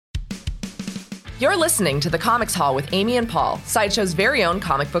You're listening to The Comics Hall with Amy and Paul, Sideshow's very own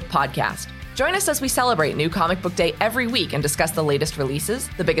comic book podcast. Join us as we celebrate New Comic Book Day every week and discuss the latest releases,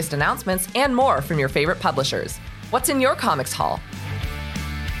 the biggest announcements, and more from your favorite publishers. What's in your Comics Hall?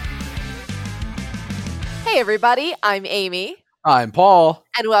 Hey everybody, I'm Amy. I'm Paul.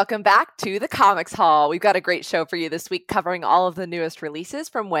 And welcome back to The Comics Hall. We've got a great show for you this week covering all of the newest releases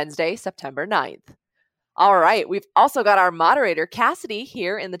from Wednesday, September 9th. All right, we've also got our moderator, Cassidy,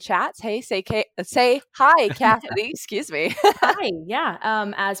 here in the chats. Hey, say hi, Cassidy. Excuse me. Hi, yeah.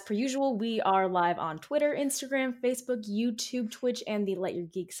 As per usual, we are live on Twitter, Instagram, Facebook, YouTube, Twitch, and the Let Your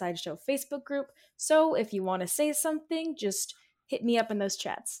Geek Sideshow Facebook group. So if you want to say something, just hit me up in those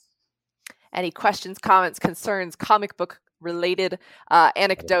chats. Any questions, comments, concerns, comic book related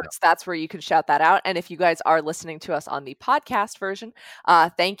anecdotes, that's where you can shout that out. And if you guys are listening to us on the podcast version,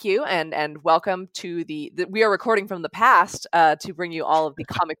 thank you and welcome to we are recording from the past to bring you all of the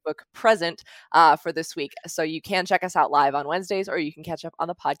comic book present for this week. So you can check us out live on Wednesdays, or you can catch up on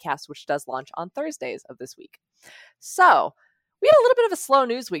the podcast, which does launch on Thursdays of this week. So we had a little bit of a slow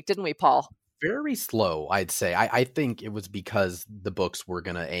news week, didn't we, Paul? Very slow, I'd say. I think it was because the books we're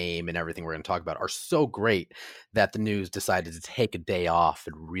going to aim and everything we're going to talk about are so great that the news decided to take a day off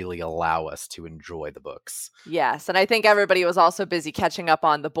and really allow us to enjoy the books. Yes, and I think everybody was also busy catching up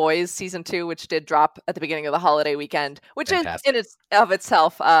on The Boys Season 2, which did drop at the beginning of the holiday weekend, which Fantastic. is in of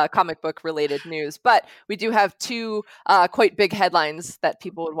itself comic book related news. But we do have two quite big headlines that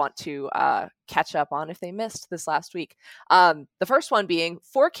people would want to catch up on if they missed this last week. The first one being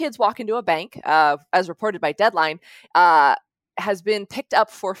 4 kids walk into a bank, as reported by Deadline, has been picked up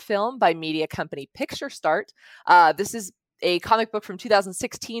for film by media company Picture Start. This is a comic book from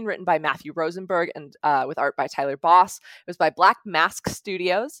 2016 written by Matthew Rosenberg and with art by Tyler Boss. It was by Black Mask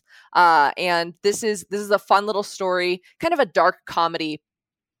Studios. And this is a fun little story, kind of a dark comedy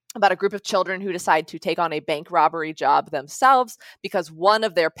about a group of children who decide to take on a bank robbery job themselves because one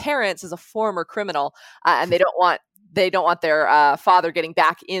of their parents is a former criminal, and they don't want their father getting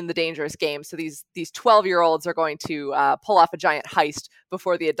back in the dangerous game. So these 12-year-olds are going to pull off a giant heist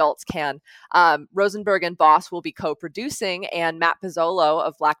before the adults can. Rosenberg and Boss will be co-producing, and Matt Pizzolo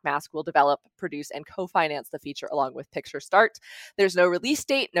of Black Mask will develop, produce, and co-finance the feature along with Picture Start. There's no release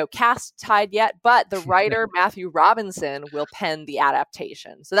date, no cast tied yet, but the writer Matthew Robinson will pen the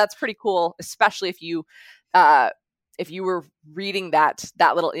adaptation. So that's pretty cool, especially if you were reading that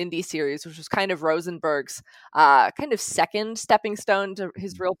little indie series, which was kind of Rosenberg's kind of second stepping stone to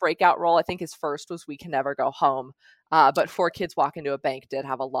his real breakout role. I think his first was We Can Never Go Home. But 4 Kids Walk Into a Bank did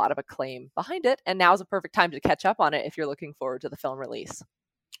have a lot of acclaim behind it. And now's a perfect time to catch up on it if you're looking forward to the film release.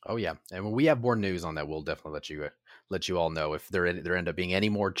 Oh, yeah. And when we have more news on that, we'll definitely let you all know if there end up being any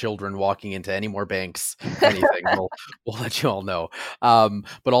more children walking into any more banks, anything. we'll let you all know.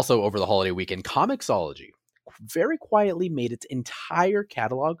 But also over the holiday weekend, Comixology very quietly made its entire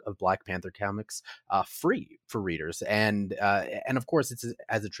catalog of Black Panther comics free for readers, and of course it's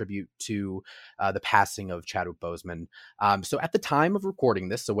as a tribute to the passing of Chadwick Boseman. So at the time of recording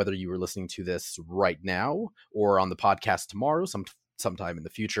this, so whether you were listening to this right now or on the podcast tomorrow, sometime in the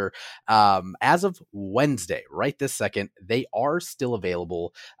future, as of Wednesday, right this second, they are still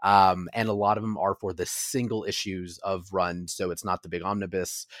available, and a lot of them are for the single issues of run. So it's not the big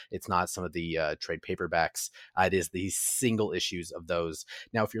omnibus, it's not some of the trade paperbacks, it is the single issues of those.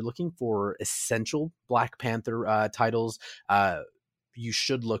 Now, if you're looking for essential Black Panther titles, you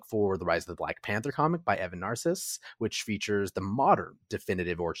should look for The Rise of the Black Panther comic by Evan Narcisse, which features the modern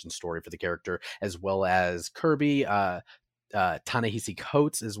definitive origin story for the character, as well as Kirby, Ta-Nehisi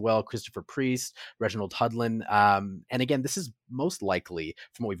Coates as well, Christopher Priest, Reginald Hudlin. And again, this is most likely,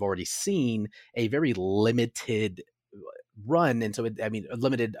 from what we've already seen, a very limited run, and so a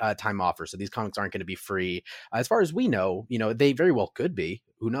limited time offer. So these comics aren't going to be free. As far as we know, they very well could be.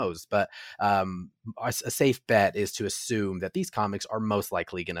 Who knows? But a safe bet is to assume that these comics are most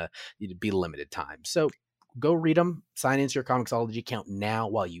likely going to be limited time. So go read them, sign into your Comixology account now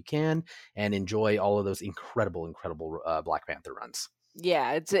while you can, and enjoy all of those incredible Black Panther runs.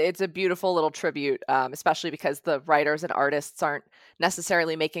 Yeah, it's a beautiful little tribute, especially because the writers and artists aren't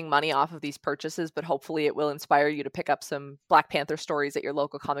necessarily making money off of these purchases, but hopefully it will inspire you to pick up some Black Panther stories at your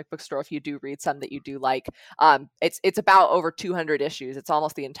local comic book store if you do read some that you do like. It's about over 200 issues. It's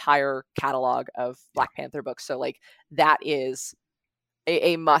almost the entire catalog of Black Panther books. So that is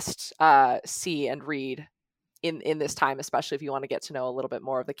a must see and read in this time, especially if you want to get to know a little bit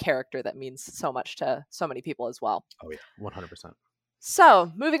more of the character that means so much to so many people as well. Oh yeah, 100%.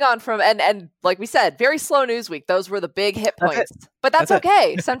 So moving on from and like we said, very slow news week. Those were the big hit That's points, but that's That's it.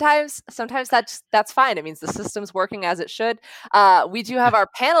 okay. Sometimes that's fine. It means the system's working as it should. We do have our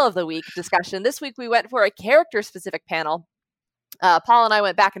panel of the week discussion this week. We went for a character specific panel. Paul and I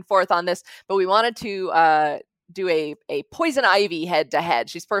went back and forth on this, but we wanted to do a Poison Ivy head to head.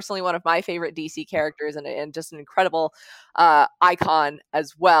 She's personally one of my favorite DC characters and just an incredible icon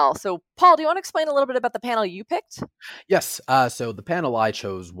as well. So, Paul, do you want to explain a little bit about the panel you picked? Yes. So the panel I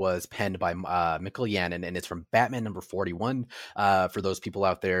chose was penned by Mikkel Yannon, and it's from Batman number 41. For those people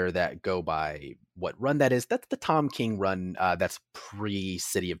out there that go by what run that is, that's the Tom King run. That's pre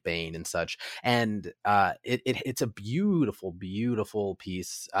City of Bane and such. And it's a beautiful, beautiful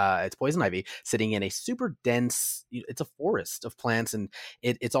piece. It's Poison Ivy sitting in a super dense. It's a forest of plants, and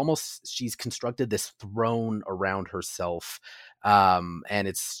it's almost she's constructed this throne around herself.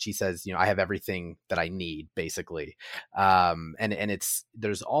 And she says, I have everything that I need, basically. And it's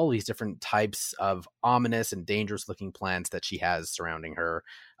there's all these different types of ominous and dangerous looking plants that she has surrounding her,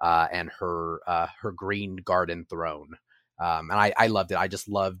 and her green garden throne. And I loved it. I just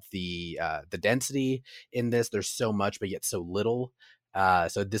loved the density in this. There's so much, but yet so little.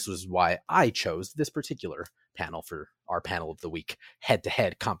 So this was why I chose this particular panel for our panel of the week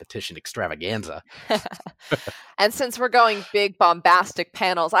head-to-head competition extravaganza. And since we're going big bombastic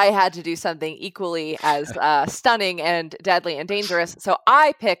panels, I had to do something equally as stunning and deadly and dangerous. So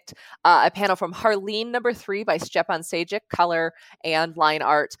I picked a panel from Harleen number 3 by Stepan Sajic, color and line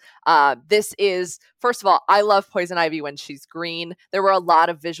art. This is, first of all, I love Poison Ivy when she's green. There were a lot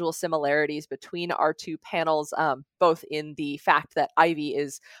of visual similarities between our two panels, both in the fact that Ivy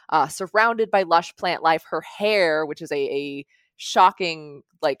is surrounded by lush plant life. Her hair, which is a shocking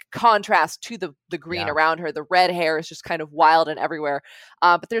contrast to the green around her. The red hair is just kind of wild and everywhere.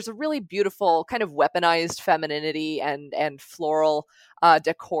 But there's a really beautiful kind of weaponized femininity and floral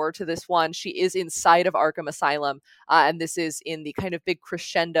decor to this one. She is inside of Arkham Asylum, and this is in the kind of big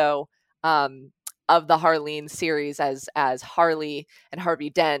crescendo of the Harleen series as Harley and Harvey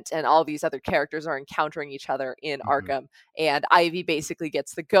Dent and all these other characters are encountering each other in Arkham. And Ivy basically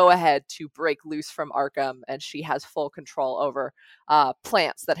gets the go-ahead to break loose from Arkham, and she has full control over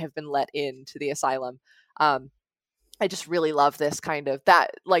plants that have been let into the asylum. I just really love this kind of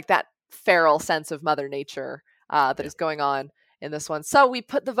that feral sense of Mother Nature that is going on in this one. So we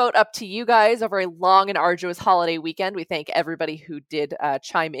put the vote up to you guys over a long and arduous holiday weekend. We thank everybody who did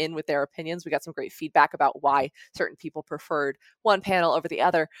chime in with their opinions. We got some great feedback about why certain people preferred one panel over the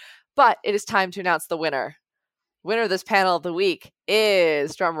other. But it is time to announce the winner. Winner of this panel of the week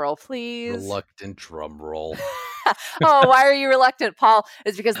is, drumroll please. Reluctant drumroll. Oh, why are you reluctant, Paul?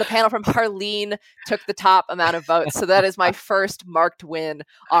 It's because the panel from Harleen took the top amount of votes. So that is my first marked win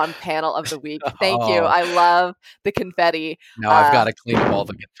on panel of the week. Thank you. I love the confetti. Now I've got to clean up all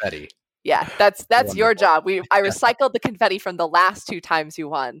the confetti. Yeah, that's your job. I recycled the confetti from the last 2 times you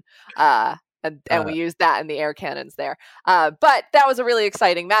won. And we used that in the air cannons there. But that was a really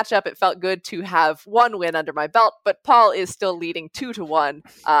exciting matchup. It felt good to have one win under my belt, but Paul is still leading 2-1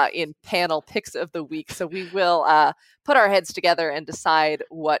 in panel picks of the week. So we will put our heads together and decide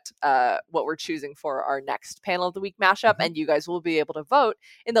what we're choosing for our next panel of the week mashup. And you guys will be able to vote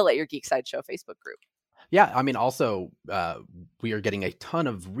in the Let Your Geek Sideshow Facebook group. Yeah, I mean, also, we are getting a ton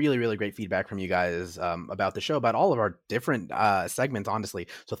of really, really great feedback from you guys about the show, about all of our different segments, honestly.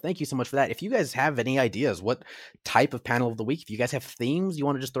 So thank you so much for that. If you guys have any ideas, what type of panel of the week, if you guys have themes you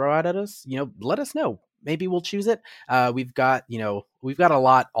want to just throw out at us, let us know. Maybe we'll choose it. We've got a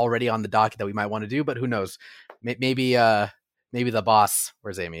lot already on the docket that we might want to do, but who knows? Maybe the boss,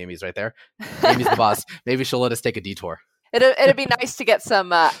 where's Amy? Amy's right there. Amy's the boss. Maybe she'll let us take a detour. It'd be nice to get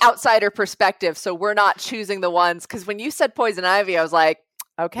some outsider perspective, so we're not choosing the ones, because when you said Poison Ivy, I was like,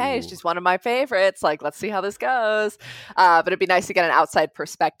 okay, Ooh. She's one of my favorites. Let's see how this goes. But it'd be nice to get an outside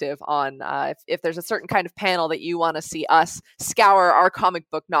perspective on if there's a certain kind of panel that you want to see us scour our comic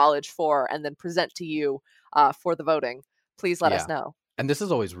book knowledge for and then present to you for the voting. Please let us know. And this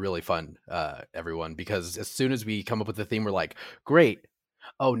is always really fun, everyone, because as soon as we come up with a theme, we're like, great.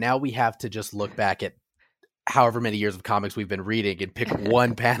 Oh, now we have to just look back at however many years of comics we've been reading and pick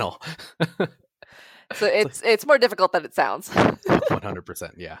one panel. So it's more difficult than it sounds.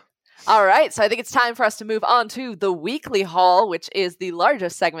 100%, yeah. All right, so I think it's time for us to move on to the weekly haul, which is the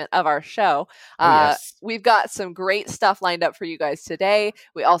largest segment of our show. Yes. We've got some great stuff lined up for you guys today.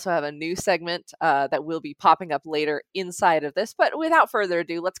 We also have a new segment that will be popping up later inside of this. But without further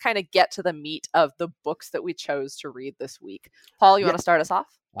ado, let's kind of get to the meat of the books that we chose to read this week. Paul, you want to start us off?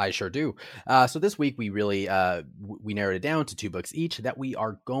 I sure do. So this week we really we narrowed it down to 2 books each that we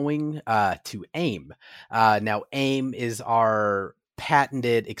are going to AIM. Now AIM is our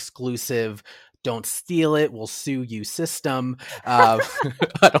patented, exclusive, don't steal it, we'll sue you system. I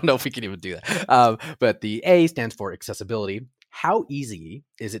don't know if we can even do that. But the A stands for accessibility. How easy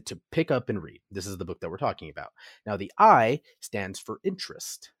is it to pick up and read? This is the book that we're talking about. Now, the I stands for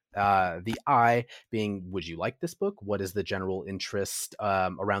interest. The I being, would you like this book? What is the general interest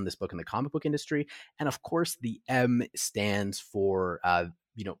around this book in the comic book industry? And of course, the M stands for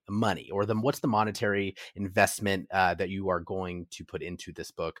money, or what's the monetary investment that you are going to put into this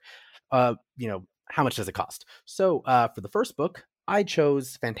book. How much does it cost? So for the first book, I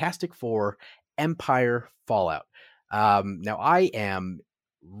chose Fantastic Four Empire Fallout. Now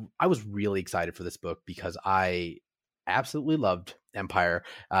I was really excited for this book because I absolutely loved Empire.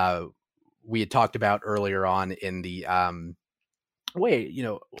 We had talked about earlier on in the way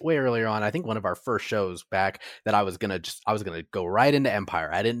earlier on, I think one of our first shows back, that I was gonna go right into Empire.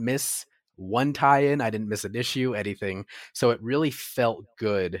 I didn't miss one tie-in, I didn't miss an issue, anything. So it really felt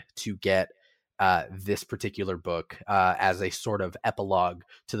good to get this particular book as a sort of epilogue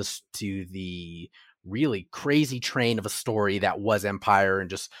to the really crazy train of a story that was Empire, and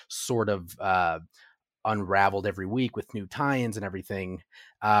just sort of unraveled every week with new tie-ins and everything.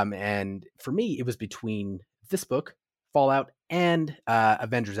 And for me, it was between this book, Fallout, and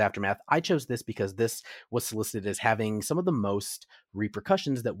Avengers Aftermath. I chose this because this was solicited as having some of the most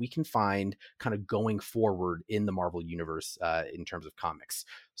repercussions that we can find kind of going forward in the Marvel universe in terms of comics.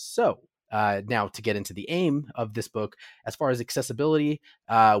 So now to get into the aim of this book, as far as accessibility,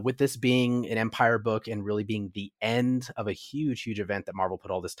 with this being an Empire book and really being the end of a huge event that Marvel put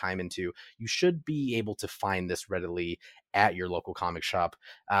all this time into, you should be able to find this readily at your local comic shop.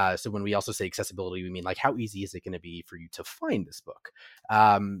 So when we also say accessibility, we mean like, how easy is it going to be for you to find this book?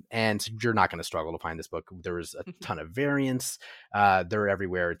 And you're not going to struggle to find this book. There is a ton of variants. They're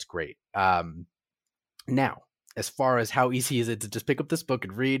everywhere. It's great. Now, as far as how easy is it to just pick up this book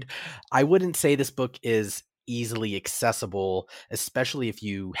and read, I wouldn't say this book is easily accessible, especially if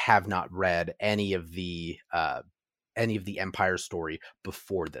you have not read any of the Empire story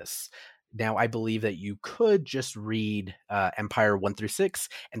before this. Now, I believe that you could just read Empire 1 through 6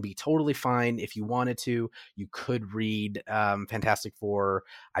 and be totally fine if you wanted to. You could read Fantastic Four,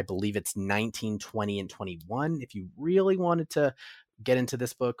 I believe it's 19, 20, and 21 if you really wanted to get into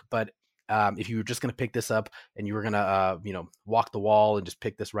this book. But if you were just going to pick this up and you were going to, walk the wall and just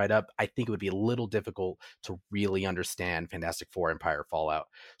pick this right up, I think it would be a little difficult to really understand Fantastic Four Empire Fallout.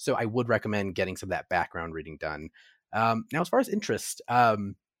 So I would recommend getting some of that background reading done. Now, as far as interest, I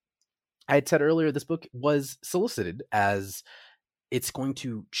had said earlier, this book was solicited as it's going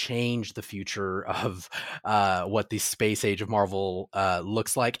to change the future of what the space age of Marvel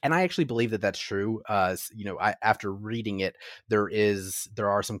looks like. And I actually believe that that's true. After reading it, there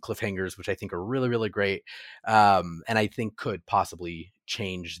are some cliffhangers, which I think are really, really great. And I think could possibly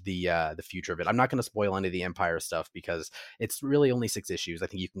change the future of it. I'm not going to spoil any of the Empire stuff because it's really only 6 issues. I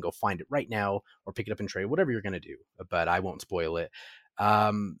think you can go find it right now or pick it up in trade, whatever you're going to do, but I won't spoil it.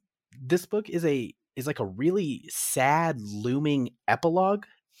 This book is like a really sad, looming epilogue.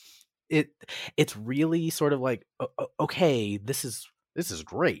 It's really sort of like, okay, this is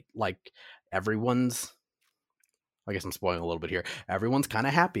great. Like, everyone's, I guess I'm spoiling a little bit here. Everyone's kind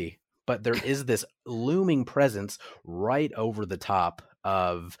of happy, but there is this looming presence right over the top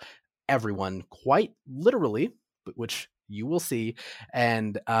of everyone, quite literally, which you will see.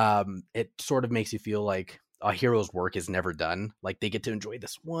 And it sort of makes you feel like a hero's work is never done. Like, they get to enjoy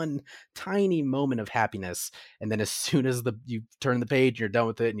this one tiny moment of happiness, and then as soon as you turn the page, you're done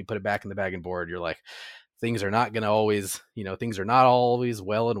with it, and you put it back in the bag and board, you're like, things are not going to always, things are not always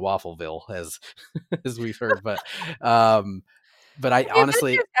well in Waffleville, as as we've heard. But I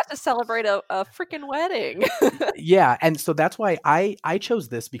honestly have to celebrate a freaking wedding. Yeah, and so that's why I chose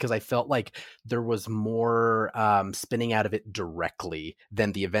this, because I felt like there was more spinning out of it directly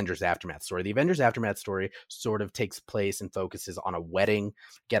than the Avengers Aftermath story. The Avengers Aftermath story sort of takes place and focuses on a wedding.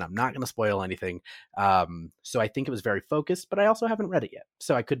 Again, I'm not going to spoil anything. So I think it was very focused, but I also haven't read it yet,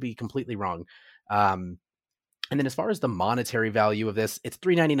 so I could be completely wrong. And then as far as the monetary value of this, it's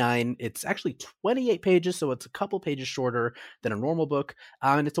 $3.99. It's actually 28 pages, so it's a couple pages shorter than a normal book,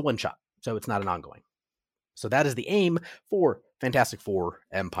 and it's a one-shot, so it's not an ongoing. So that is the aim for Fantastic Four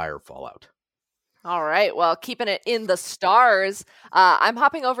Empire Fallout. All right. Well, keeping it in the stars, I'm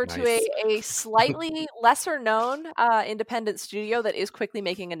hopping over to a slightly lesser known independent studio that is quickly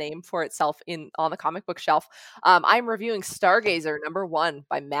making a name for itself on the comic book shelf. I'm reviewing Stargazer #1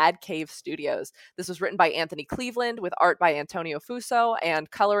 by Mad Cave Studios. This was written by Anthony Cleveland with art by Antonio Fuso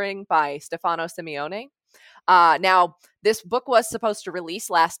and coloring by Stefano Simeone. Now, this book was supposed to release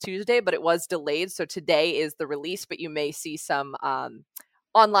last Tuesday, but it was delayed. So today is the release, but you may see some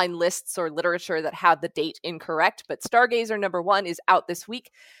online lists or literature that have the date incorrect. But Stargazer #1 is out this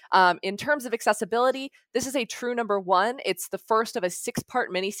week. In terms of accessibility, this is a true #1. It's the first of a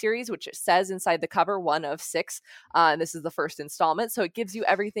 6-part miniseries, which it says inside the cover, 1 of 6. And this is the first installment. So it gives you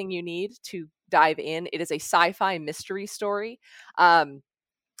everything you need to dive in. It is a sci-fi mystery story.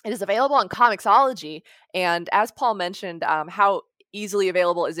 It is available on Comixology, and as Paul mentioned, how easily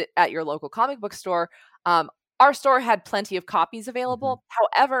available is it at your local comic book store? Our store had plenty of copies available.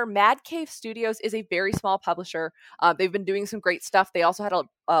 However, Mad Cave Studios is a very small publisher. They've been doing some great stuff. They also had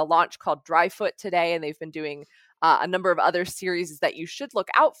a launch called Dryfoot today, and they've been doing a number of other series that you should look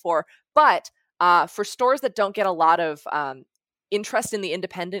out for. But for stores that don't get a lot of interest in the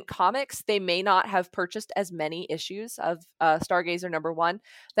independent comics, they may not have purchased as many issues of Stargazer #1.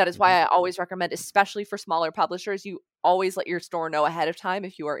 That is why I always recommend, especially for smaller publishers, you always let your store know ahead of time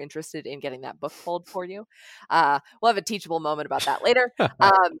if you are interested in getting that book pulled for you. We'll have a teachable moment about that later.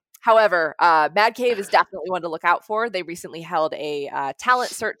 However, Mad Cave is definitely one to look out for. They recently held a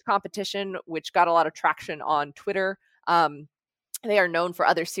talent search competition, which got a lot of traction on Twitter. They are known for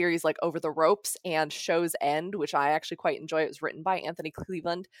other series like Over the Ropes and Show's End, which I actually quite enjoy. It was written by Anthony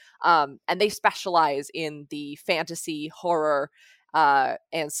Cleveland. And they specialize in the fantasy, horror, and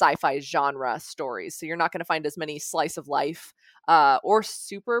sci-fi genre stories. So you're not going to find as many slice of life or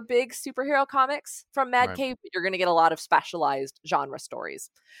super big superhero comics from Mad Cave, but you're going to get a lot of specialized genre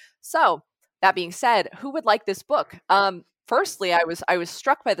stories. So that being said, who would like this book? Firstly, I was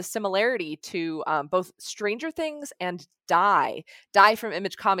struck by the similarity to both Stranger Things and Die. Die from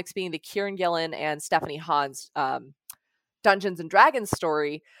Image Comics being the Kieran Gillen and Stephanie Hahn's Dungeons and Dragons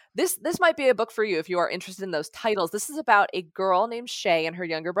story. This might be a book for you if you are interested in those titles. This is about a girl named Shay and her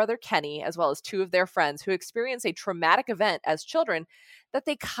younger brother Kenny, as well as 2 of their friends who experience a traumatic event as children that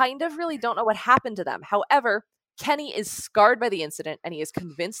they kind of really don't know what happened to them. However, Kenny is scarred by the incident and he is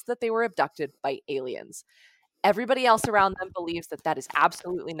convinced that they were abducted by aliens. Everybody else around them believes that that is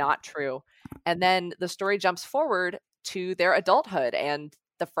absolutely not true. And then the story jumps forward to their adulthood and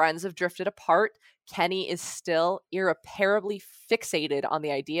the friends have drifted apart. Kenny is still irreparably fixated on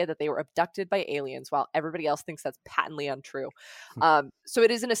the idea that they were abducted by aliens while everybody else thinks that's patently untrue. So it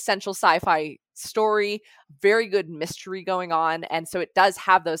is an essential sci-fi story, very good mystery going on. And so it does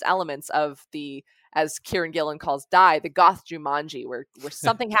have those elements of the, as Kieran Gillen calls Die, the goth Jumanji, where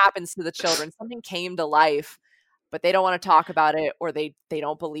something happens to the children, something came to life, but they don't want to talk about it, or they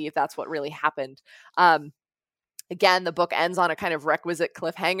don't believe that's what really happened. Again, the book ends on a kind of requisite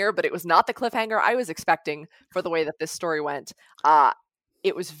cliffhanger, but it was not the cliffhanger I was expecting for the way that this story went.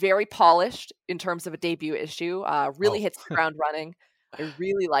 It was very polished in terms of a debut issue, really hits the ground running. I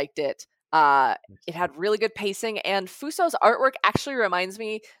really liked it. It had really good pacing, and Fuso's artwork actually reminds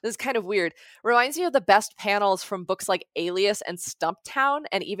me, this is kind of weird, reminds me of the best panels from books like Alias and Stumptown,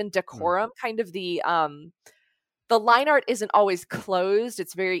 and even Decorum. Kind of the line art isn't always closed.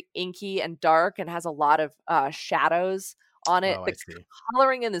 It's very inky and dark and has a lot of shadows on it. The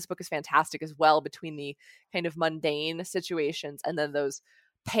coloring in this book is fantastic as well, between the kind of mundane situations and then those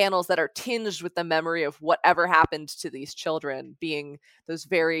panels that are tinged with the memory of whatever happened to these children, being those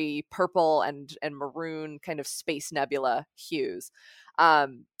very purple and maroon kind of space nebula hues.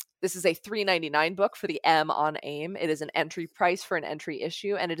 This is a $3.99 book for the M on AIM. It is an entry price for an entry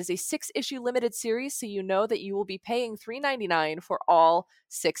issue, and it is a 6-issue limited series, so you know that you will be paying $3.99 for all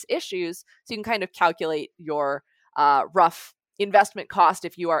 6 issues. So you can kind of calculate your rough investment cost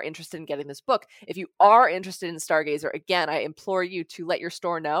if you are interested in getting this book. If you are interested in Stargazer, again, I implore you to let your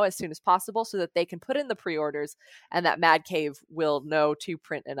store know as soon as possible so that they can put in the pre-orders and that Mad Cave will know to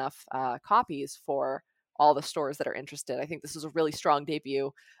print enough copies for all the stores that are interested. I think this is a really strong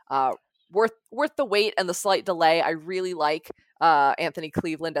debut, worth the wait and the slight delay. I really like Anthony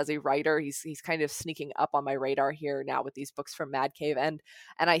Cleveland as a writer. He's kind of sneaking up on my radar here now with these books from Mad Cave, and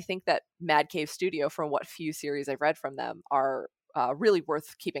I think that Mad Cave Studio, from what few series I've read from them, are really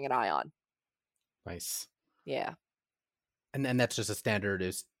worth keeping an eye on. Nice. Yeah. And that's just a standard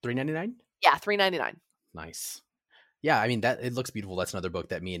is $3.99? Yeah, $3.99. Nice. Yeah, I mean, that it looks beautiful. That's another book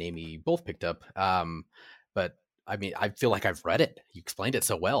that me and Amy both picked up. But I mean, I feel like I've read it. You explained it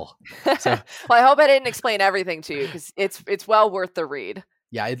so well. So, well, I hope I didn't explain everything to you, because it's well worth the read.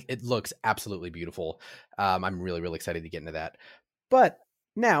 Yeah, it looks absolutely beautiful. I'm really, really excited to get into that. But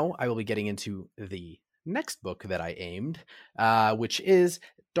now I will be getting into the next book that I aimed, which is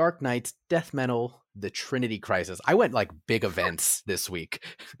Dark Knight's Death Metal, The Trinity Crisis. I went like big events this week.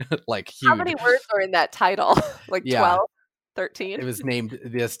 Like huge. How many words are in that title? Like 12? 13. It was named,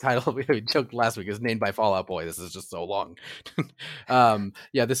 this title we joked last week, is named by Fallout Boy. This is just so long.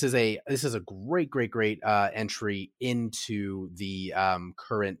 Yeah, this is a great entry into the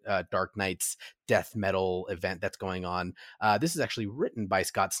current Dark Knight's death metal event that's going on. This is actually written by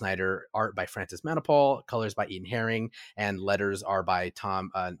Scott Snyder, art by Francis Manapul, colors by Ian Herring, and letters are by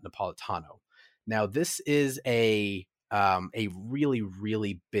Tom Napolitano. Now, this is a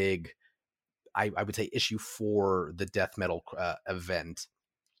really big, I would say, issue for the death metal event.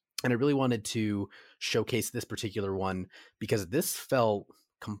 And I really wanted to showcase this particular one because this felt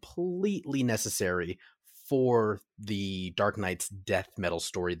completely necessary for the Dark Knight's death metal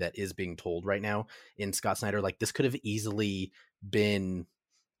story that is being told right now in Scott Snyder. Like, this could have easily been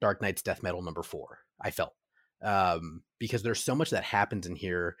Dark Knight's death metal number 4, I felt. Because there's so much that happens in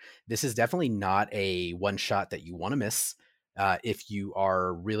here. This is definitely not a one shot that you want to miss. If you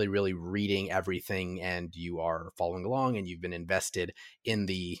are really reading everything and you are following along and you've been invested in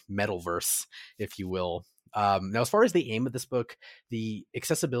the metalverse, if you will. Now, as far as the aim of this book, the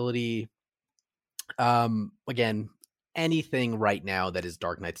accessibility, again, anything right now that is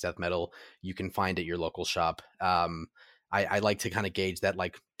Dark Knight's death metal, you can find at your local shop. I like to kind of gauge that,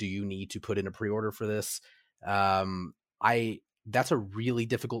 like, do you need to put in a pre-order for this? That's a really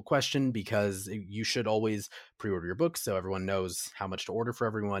difficult question because you should always pre-order your books so everyone knows how much to order for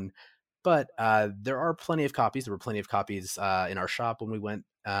everyone. But there are plenty of copies. There were plenty of copies in our shop when we went.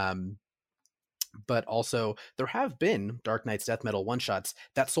 But also there have been Dark Knight's death metal one-shots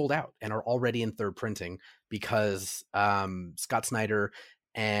that sold out and are already in third printing because Scott Snyder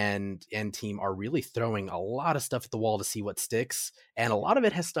and team are really throwing a lot of stuff at the wall to see what sticks, and a lot of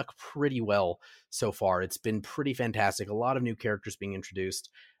it has stuck pretty well so far. It's been pretty fantastic. A lot of new characters being introduced,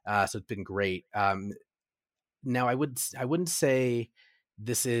 so it's been great. Now, I wouldn't say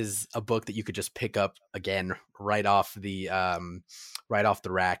this is a book that you could just pick up again right off the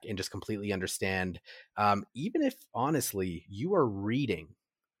rack and just completely understand. Even if honestly you are reading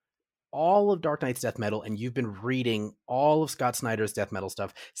all of Dark Knight's death metal and you've been reading all of Scott Snyder's death metal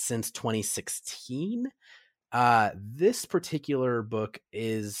stuff since 2016, this particular book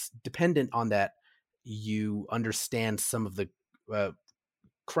is dependent on that you understand some of the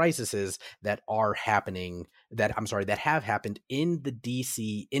crises that are happening, that have happened in the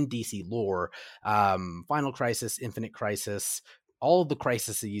DC lore. Final Crisis, Infinite Crisis, all of the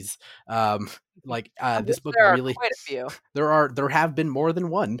crises. This book there really, are quite a few. There have been more than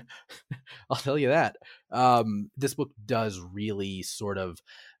one. I'll tell you that. This book does really sort of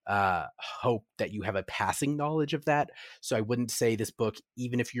hope that you have a passing knowledge of that. So I wouldn't say this book,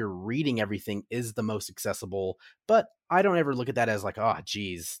 even if you're reading everything, is the most accessible, but I don't ever look at that as like, oh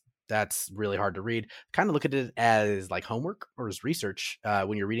geez, that's really hard to read. Kind of look at it as like homework or as research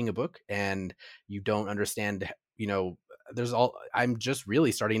when you're reading a book and you don't understand, I'm just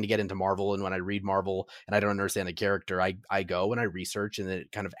really starting to get into Marvel, and when I read Marvel and I don't understand a character, I go and I research, and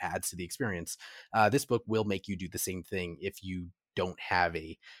it kind of adds to the experience. This book will make you do the same thing if you don't have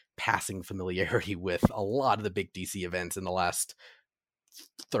a passing familiarity with a lot of the big DC events in the last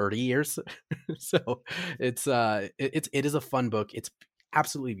 30 years. So it is a fun book. It's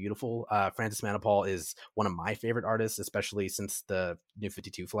absolutely beautiful. Francis Manapul is one of my favorite artists, especially since the New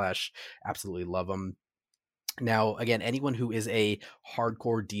 52 Flash. Absolutely love him. Now, again, anyone who is a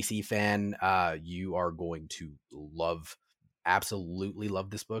hardcore DC fan, you are going to absolutely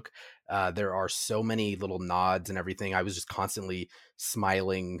love this book. There are so many little nods and everything. I was just constantly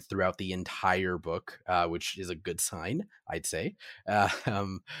smiling throughout the entire book, which is a good sign, I'd say.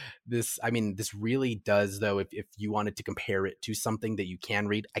 This really does, though, if you wanted to compare it to something that you can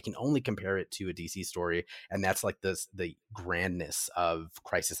read, I can only compare it to a DC story, and that's like the grandness of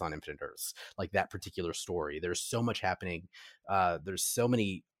Crisis on Infinite Earths, like that particular story. There's so much happening. There's so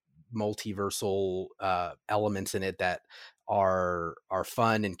many multiversal elements in it that are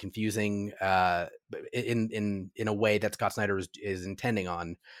fun and confusing in a way that Scott Snyder is intending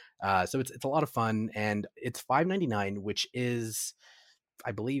on. So it's a lot of fun, and it's $5.99, which is,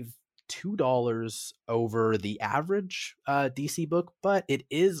 I believe, $2 over the average DC book, but it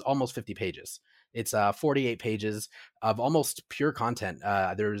is almost 50 pages. It's 48 pages of almost pure content.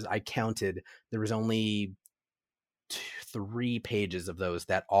 I counted, there was only 3 pages of those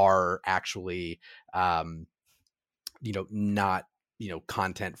that are actually not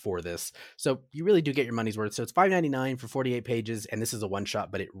content for this. So you really do get your money's worth. So it's $5.99 for 48 pages, and this is a one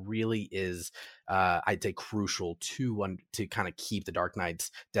shot, but it really is I'd say crucial to kind of keep the Dark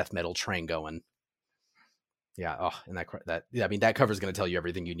Knight's death metal train going. Yeah. Oh, and that cover is going to tell you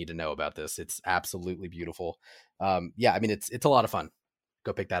everything you need to know about this. It's absolutely beautiful. It's a lot of fun.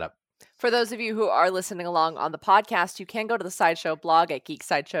 Go pick that up. For those of you who are listening along on the podcast, you can go to the Sideshow blog at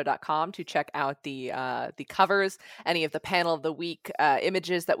geeksideshow.com to check out the covers, any of the panel of the week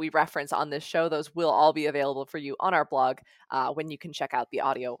images that we reference on this show. Those will all be available for you on our blog when you can check out the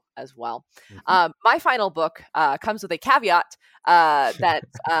audio as well. My final book comes with a caveat that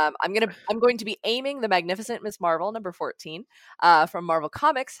I'm going to be aiming the Magnificent Miss Marvel number 14 from Marvel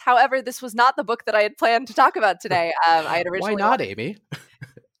Comics. However, this was not the book that I had planned to talk about today. I had originally Why not, Amy?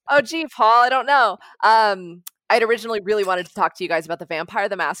 Oh, gee, Paul, I don't know. I'd originally really wanted to talk to you guys about the Vampire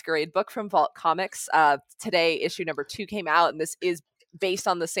the Masquerade book from Vault Comics. Today, issue number 2 came out, and this is based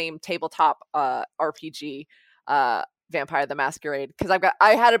on the same tabletop RPG, Vampire the Masquerade. Because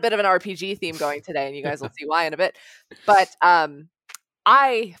I had a bit of an RPG theme going today, and you guys will see why in a bit. But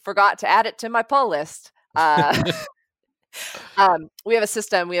I forgot to add it to my pull list. We have a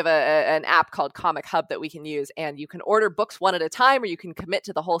system, we have an app called Comic Hub that we can use, and you can order books one at a time, or you can commit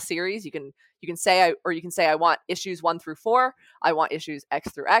to the whole series. You can say I want issues 1 through 4, I want issues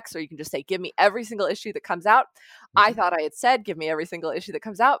X through X, or you can just say give me every single issue that comes out. I thought I had said give me every single issue that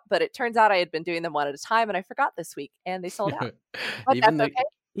comes out, but it turns out I had been doing them one at a time, and I forgot this week, and they sold out. But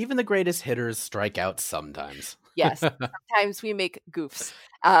even the greatest hitters strike out sometimes. Yes, sometimes we make goofs.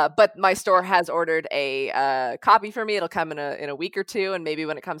 But my store has ordered a copy for me. It'll come in a week or two, and maybe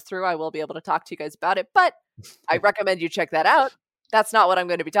when it comes through, I will be able to talk to you guys about it. But I recommend you check that out. That's not what I'm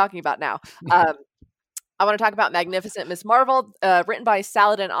going to be talking about now. I want to talk about Magnificent Miss Marvel, written by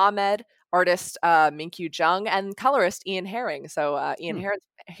Saladin Ahmed, artist Minkyu Jung, and colorist Ian Herring. So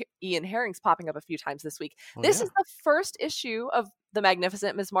Ian Herring's popping up a few times this week. This is the first issue of the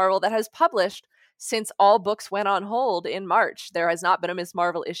Magnificent Miss Marvel that has published since all books went on hold in March. There has not been a Miss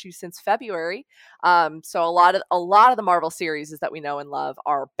Marvel issue since February. So a lot of the Marvel series that we know and love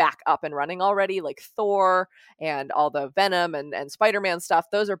are back up and running already, like Thor and all the Venom and Spider-Man stuff.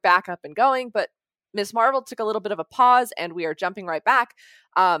 Those are back up and going, but Miss Marvel took a little bit of a pause, and we are jumping right back.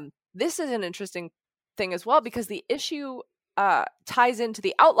 This is an interesting thing as well, because the issue ties into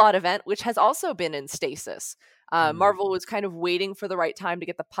the Outlawed event, which has also been in stasis. Marvel was kind of waiting for the right time to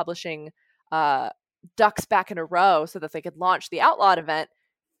get the publishing ducks back in a row so that they could launch the Outlawed event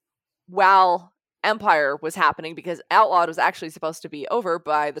while Empire was happening, because Outlawed was actually supposed to be over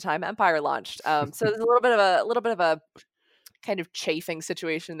by the time Empire launched. So there's a little bit of a kind of chafing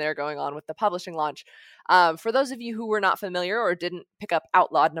situation there going on with the publishing launch. For those of you who were not familiar or didn't pick up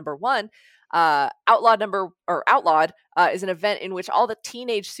Outlawed number 1, Outlawed is an event in which all the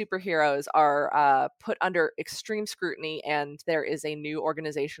teenage superheroes are put under extreme scrutiny, and there is a new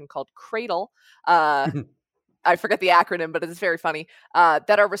organization called Cradle. I forget the acronym, but it's very funny,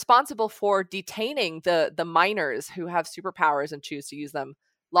 that are responsible for detaining the minors who have superpowers and choose to use them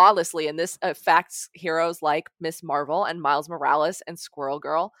lawlessly. And this affects heroes like Miss Marvel and Miles Morales and Squirrel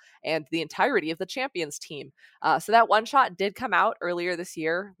Girl and the entirety of the Champions team. So that one shot did come out earlier this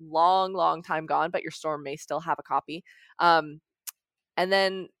year, long time gone, but your store may still have a copy. And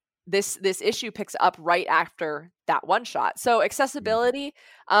then this issue picks up right after that one shot. So accessibility,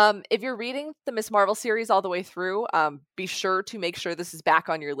 if you're reading the Miss Marvel series all the way through, be sure to make sure this is back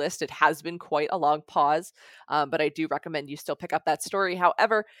on your list. It has been quite a long pause, but I do recommend you still pick up that story.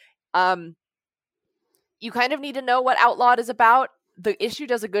 However, you kind of need to know what Outlawed is about. The issue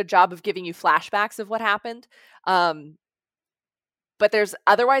does a good job of giving you flashbacks of what happened. But there's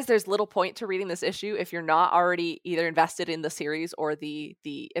little point to reading this issue if you're not already either invested in the series or the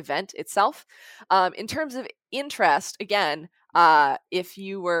event itself. In terms of interest, again, if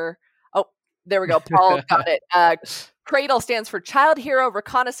you were, there we go, Paul got it. Cradle stands for Child Hero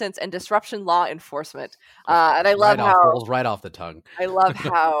Reconnaissance and Disruption Law Enforcement, and I love rolls right off the tongue. I love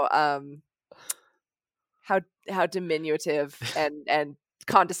how diminutive and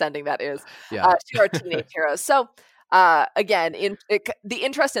condescending that is to our teenage heroes. So. Again, the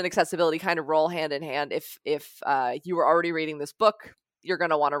interest and accessibility kind of roll hand in hand. If you were already reading this book, you're going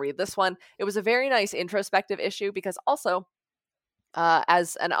to want to read this one. It was a very nice introspective issue, because also,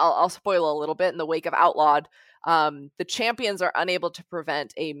 I'll spoil a little bit, in the wake of Outlawed, the Champions are unable to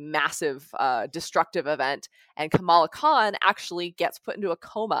prevent a massive destructive event, and Kamala Khan actually gets put into a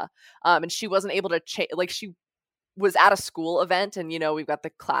coma, and she wasn't able to she was at a school event, and we've got the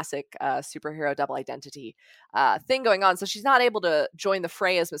classic superhero double identity thing going on, so she's not able to join the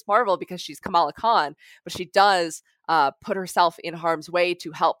fray as Miss Marvel because she's Kamala Khan, but she does put herself in harm's way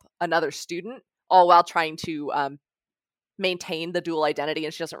to help another student, all while trying to maintain the dual identity,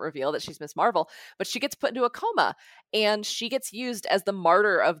 and she doesn't reveal that she's Miss Marvel, but she gets put into a coma, and she gets used as the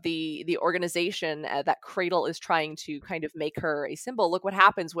martyr of the organization that Cradle is trying to kind of make her a symbol. Look what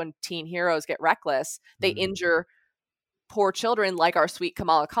happens when teen heroes get reckless. They injure poor children like our sweet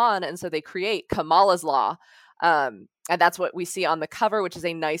Kamala Khan, and so they create Kamala's Law. And that's what we see on the cover, which is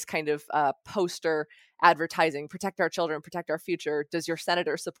a nice kind of poster advertising, protect our children, protect our future. Does your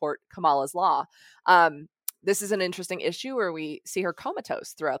senator support Kamala's Law? This is an interesting issue where we see her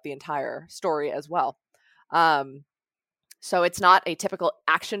comatose throughout the entire story as well. So it's not a typical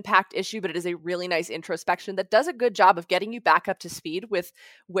action-packed issue, but it is a really nice introspection that does a good job of getting you back up to speed with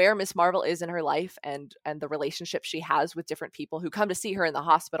where Miss Marvel is in her life and the relationship she has with different people who come to see her in the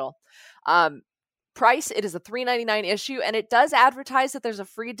hospital. Price, it is a $3.99 issue, and it does advertise that there's a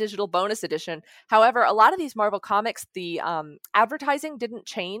free digital bonus edition. However, a lot of these Marvel comics, the advertising didn't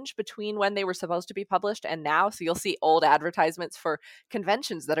change between when they were supposed to be published and now, so you'll see old advertisements for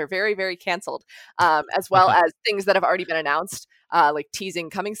conventions that are very, very canceled, as well as things that have already been announced, like teasing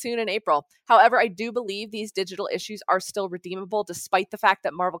coming soon in April. However, I do believe these digital issues are still redeemable, despite the fact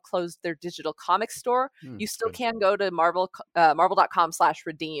that Marvel closed their digital comics store. You still can go to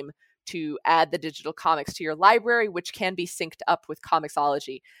marvel.com/redeem to add the digital comics to your library, which can be synced up with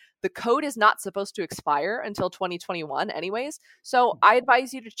Comixology. The code is not supposed to expire until 2021 anyways, so I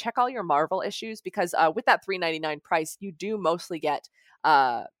advise you to check all your Marvel issues, because with that $3.99 price, you do mostly get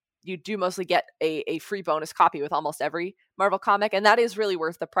a free bonus copy with almost every Marvel comic, and that is really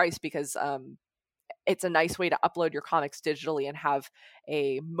worth the price, because it's a nice way to upload your comics digitally and have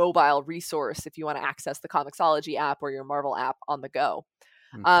a mobile resource if you want to access the Comixology app or your Marvel app on the go.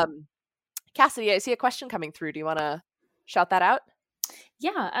 Cassidy, I see a question coming through. Do you want to shout that out?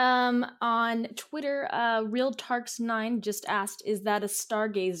 Yeah. On Twitter, RealTarks9 just asked, "Is that a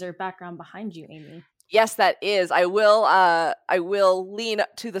Stargazer background behind you, Amy?" Yes, that is. I will lean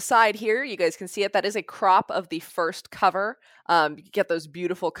to the side here. You guys can see it. That is a crop of the first cover. You get those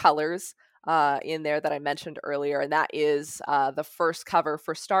beautiful colors in there that I mentioned earlier, and that is the first cover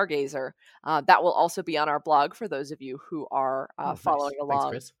for Stargazer. That will also be on our blog for those of you who are following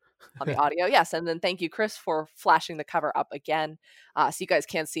along. Thanks, Chris. On the audio. Yes. And then thank you, Chris, for flashing the cover up again. So you guys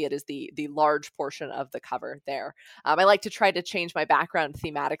can see it is the large portion of the cover there. I like to try to change my background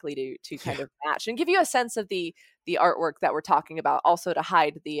thematically to kind of match and give you a sense of the artwork that we're talking about, also to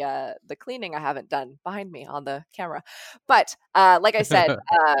hide the cleaning I haven't done behind me on the camera. But like I said,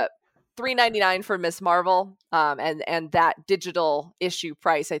 $3.99 for Miss Marvel, and that digital issue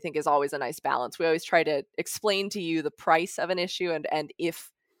price, I think, is always a nice balance. We always try to explain to you the price of an issue and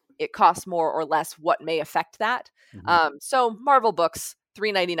if it costs more or less, what may affect that. So Marvel books,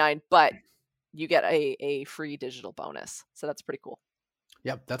 $3.99, but you get a free digital bonus. So that's pretty cool.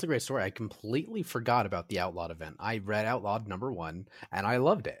 Yep, that's a great story. I completely forgot about the Outlawed event. I read Outlawed #1 and I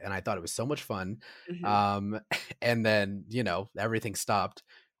loved it. And I thought it was so much fun. And then, everything stopped.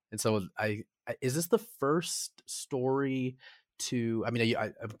 And so is this the first story to,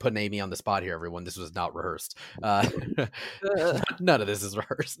 I put Amy on the spot here, everyone. This was not rehearsed. None of this is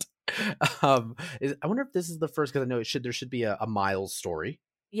rehearsed. I wonder if this is the first, because I know there should be a Miles story.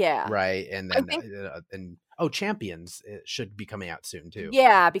 Yeah. Right. And then Champions, it should be coming out soon too.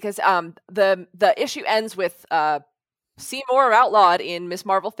 Yeah, because the issue ends with see more of Outlawed in Miss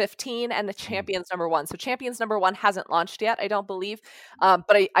Marvel 15 and the Champions #1. So Champions #1 hasn't launched yet, I don't believe.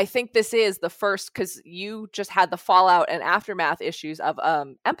 But I think this is the first, because you just had the Fallout and Aftermath issues of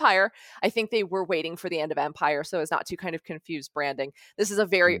Empire. I think they were waiting for the end of Empire, so as not to kind of confuse branding. This is a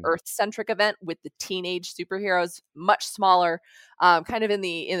very Earth-centric event with the teenage superheroes, much smaller, kind of in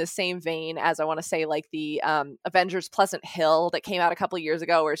the same vein as, I want to say, like the Avengers Pleasant Hill that came out a couple of years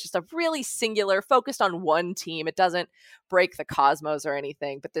ago, where it's just a really singular, focused on one team. It doesn't break the cosmos or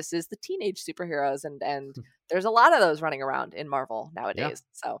anything, but this is the teenage superheroes, and there's a lot of those running around in Marvel nowadays.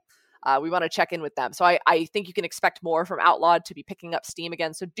 So we want to check in with them. So I think you can expect more from Outlawed to be picking up steam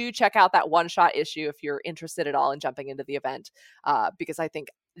again. So do check out that one-shot issue if you're interested at all in jumping into the event, because I think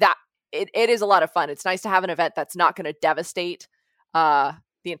that it is a lot of fun. It's nice to have an event that's not going to devastate the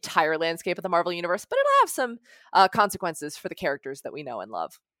entire landscape of the Marvel Universe, but it'll have some consequences for the characters that we know and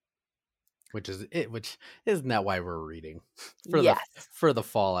love. Which isn't that why we're reading for the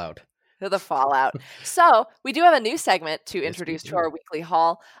Fallout? For the Fallout. So we do have a new segment to introduce to our weekly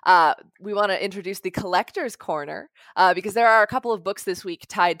haul. We want to introduce the Collector's Corner, because there are a couple of books this week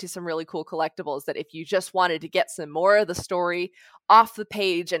tied to some really cool collectibles that if you just wanted to get some more of the story off the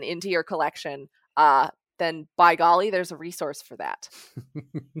page and into your collection, then by golly, there's a resource for that.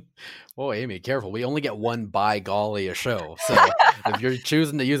 Oh, Amy, careful. We only get one by golly a show. So if you're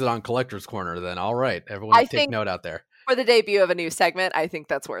choosing to use it on Collector's Corner, then all right. Everyone take note out there. For the debut of a new segment, I think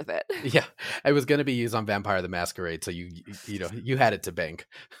that's worth it. Yeah, it was going to be used on Vampire the Masquerade, so you had it to bank.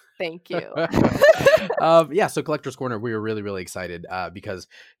 Thank you. So Collector's Corner, we were really, really excited because,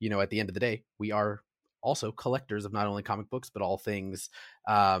 at the end of the day, we are also collectors of not only comic books but all things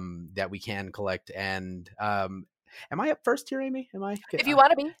that we can collect. And am I up first here, Amy? Am I? If you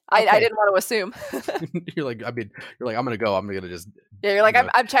want to be, I didn't want to assume. You're like, I'm gonna go. I'm gonna just. Yeah, you're like,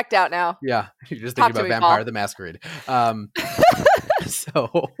 I'm checked out now. Yeah, you're just Talk thinking to about me, Vampire Paul. the Masquerade.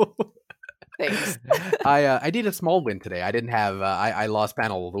 So. Thanks. I did a small win today. I didn't have. I lost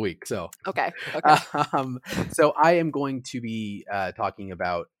panel of the week. So. Okay. So I am going to be talking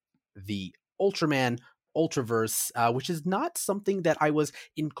about the Ultraman Ultraverse, which is not something that I was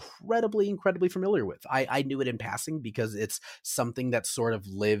incredibly familiar with. I knew it in passing because it's something that sort of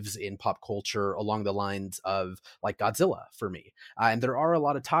lives in pop culture along the lines of like Godzilla for me. And there are a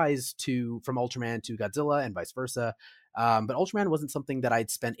lot of ties from Ultraman to Godzilla and vice versa. But Ultraman wasn't something that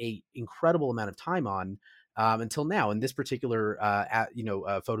I'd spent a incredible amount of time on until now. And this particular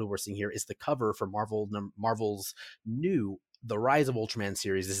photo we're seeing here is the cover for Marvel's new The Rise of Ultraman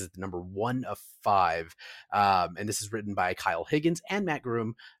series. This is the number 1 of 5. And this is written by Kyle Higgins and Matt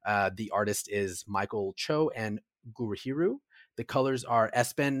Groom. The artist is Michael Cho and Guruhiru. The colors are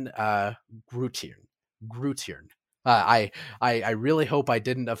Espen Grutiern. I really hope I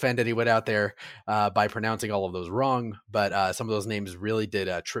didn't offend anyone out there by pronouncing all of those wrong, but some of those names really did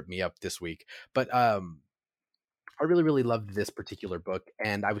trip me up this week. But I really loved this particular book,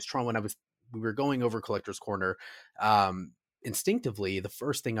 and I was trying when we were going over Collector's Corner. Instinctively, the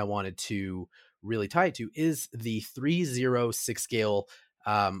first thing I wanted to really tie it to is the 306 scale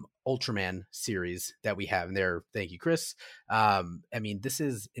Ultraman series that we have in there. Thank you, Chris. I mean, this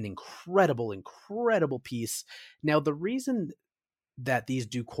is an incredible piece. Now, the reason that these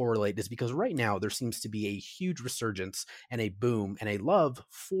do correlate is because right now there seems to be a huge resurgence and a boom and a love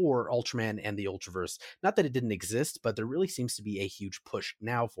for Ultraman and the Ultraverse. Not that it didn't exist, but there really seems to be a huge push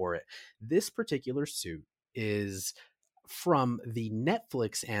now for it. This particular suit is from the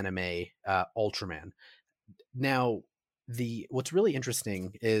Netflix anime Ultraman. Now, what's really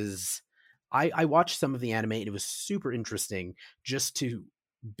interesting is I watched some of the anime and it was super interesting just to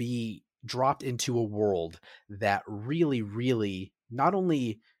be dropped into a world that really not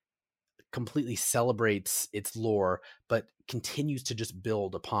only completely celebrates its lore, but continues to just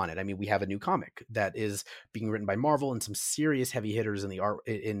build upon it. I mean, we have a new comic that is being written by Marvel and some serious heavy hitters in the art,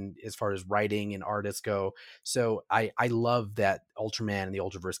 in as far as writing and artists go. So I love that Ultraman and the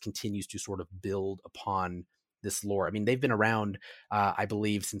Ultraverse continues to sort of build upon this lore. I mean, they've been around, I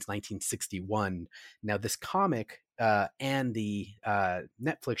believe, since 1961. Now, this comic and the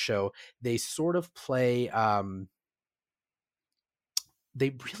Netflix show, they sort of play.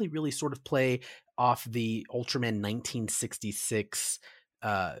 They really sort of play off the Ultraman 1966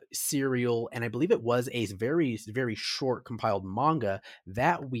 serial, and I believe it was a very short compiled manga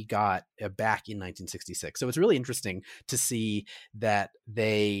that we got back in 1966. So it's really interesting to see that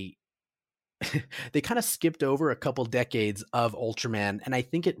they kind of skipped over a couple decades of Ultraman, and I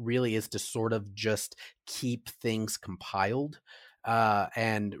think it really is to sort of just keep things compiled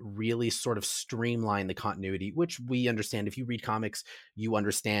and really sort of streamline the continuity, which we understand. If you read comics, you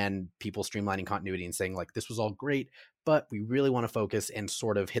understand people streamlining continuity and saying like, this was all great, but we really want to focus and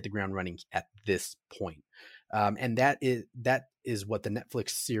sort of hit the ground running at this point. And that is what the Netflix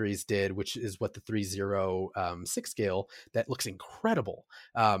series did, which is what the 306 scale that looks incredible.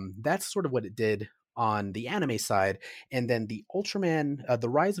 That's sort of what it did on the anime side. And then the Ultraman, the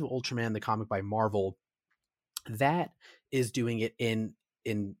Rise of Ultraman, the comic by Marvel, that is doing it in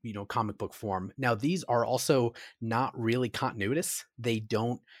comic book form. Now, these are also not really continuous. They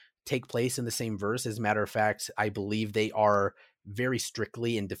don't take place in the same verse. As a matter of fact, I believe they are very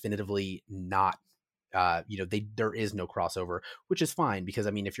strictly and definitively not. There is no crossover, which is fine because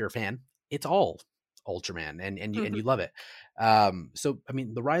I mean, if you're a fan, it's all Ultraman and you love it. So I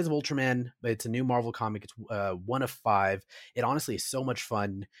mean, the Rise of Ultraman, it's a new Marvel comic. It's 1 of 5. It honestly is so much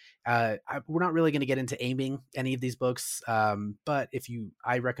fun. We're not really going to get into aiming any of these books, but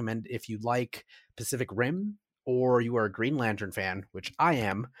I recommend if you like Pacific Rim or you are a Green Lantern fan, which I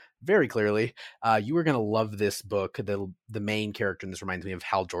am very clearly, you are going to love this book. The main character in this reminds me of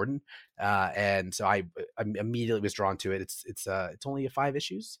Hal Jordan, and so I immediately was drawn to it. It's only 5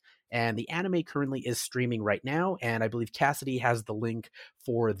 issues. And the anime currently is streaming right now. And I believe Cassidy has the link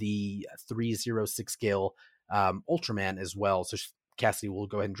for the 306 scale Ultraman as well. So Cassidy will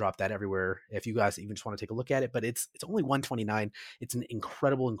go ahead and drop that everywhere if you guys even just want to take a look at it. But it's only $129. It's an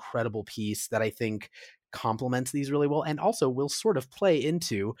incredible piece that I think complements these really well. And also will sort of play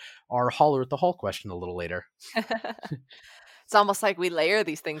into our Holler at the Hall question a little later. It's almost like we layer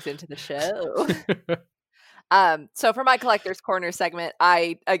these things into the show. So for my collector's corner segment,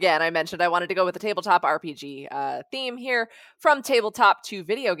 I mentioned I wanted to go with the tabletop RPG theme here. From tabletop to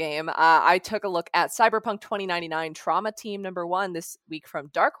video game, I took a look at Cyberpunk 2099 Trauma Team #1 this week from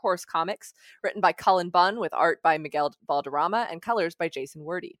Dark Horse Comics, written by Cullen Bunn with art by Miguel Valderrama and colors by Jason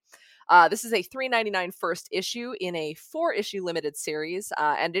Wordy. This is a $3.99 first issue in a 4-issue limited series,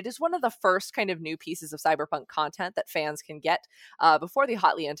 and it is one of the first kind of new pieces of Cyberpunk content that fans can get before the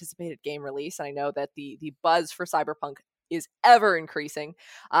hotly anticipated game release. And I know that the buzz for Cyberpunk is ever increasing.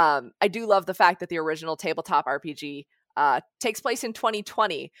 I do love the fact that the original tabletop RPG takes place in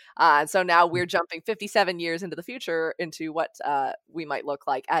 2020. So now we're jumping 57 years into the future into what we might look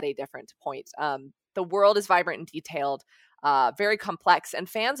like at a different point. The world is vibrant and detailed. Very complex, and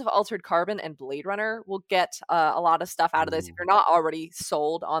fans of Altered Carbon and Blade Runner will get a lot of stuff out of this if you're not already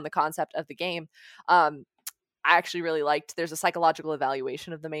sold on the concept of the game. I actually really liked, there's a psychological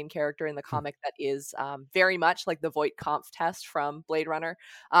evaluation of the main character in the comic that is very much like the Voight Kampf test from Blade Runner.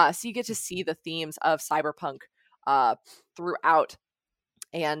 So you get to see the themes of cyberpunk throughout,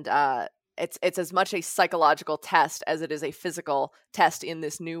 and it's as much a psychological test as it is a physical test in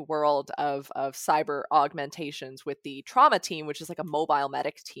this new world of cyber augmentations with the trauma team, which is like a mobile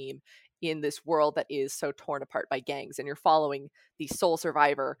medic team in this world that is so torn apart by gangs. And you're following the sole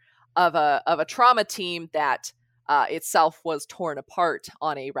survivor of a trauma team that itself was torn apart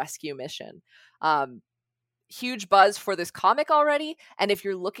on a rescue mission. Huge buzz for this comic already, and if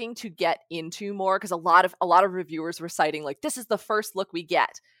you're looking to get into more, because a lot of reviewers were citing like this is the first look we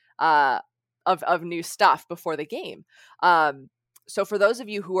get of new stuff before the game. So for those of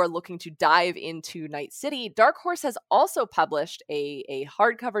you who are looking to dive into Night City, Dark Horse has also published a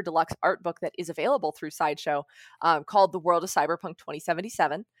hardcover deluxe art book that is available through Sideshow called The World of Cyberpunk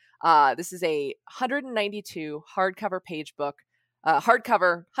 2077. This is a 192 hardcover page book,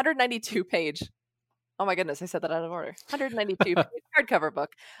 192 page. Oh my goodness, I said that out of order. 192 page hardcover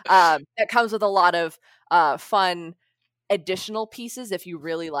book that comes with a lot of fun additional pieces if you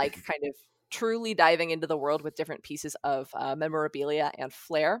really like kind of truly diving into the world with different pieces of memorabilia and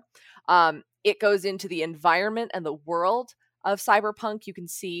flair. It goes into the environment and the world of cyberpunk. You can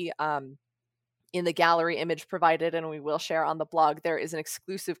see in the gallery image provided, and we will share on the blog, there is an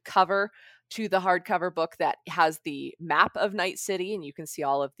exclusive cover to the hardcover book that has the map of Night City, and you can see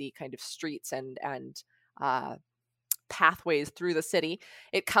all of the kind of streets and pathways through the city.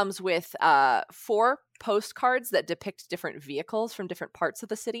 It comes with 4 postcards that depict different vehicles from different parts of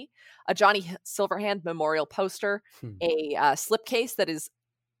the city, a Johnny Silverhand memorial poster, a slipcase that is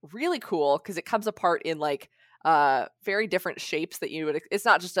really cool because it comes apart in like very different shapes that you would, it's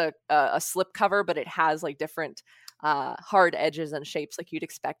not just a slip cover, but it has like different hard edges and shapes like you'd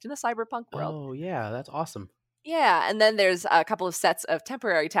expect in a cyberpunk world. Oh yeah, that's awesome. Yeah, and then there's a couple of sets of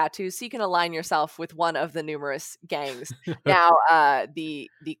temporary tattoos so you can align yourself with one of the numerous gangs. Now, the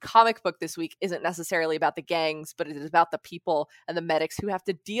comic book this week isn't necessarily about the gangs, but it is about the people and the medics who have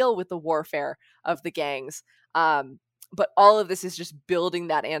to deal with the warfare of the gangs. But all of this is just building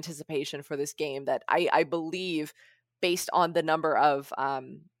that anticipation for this game that I believe, based on the number of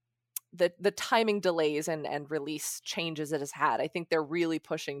the timing delays and release changes it has had, I think they're really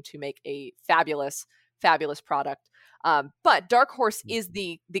pushing to make a fabulous product. But Dark Horse is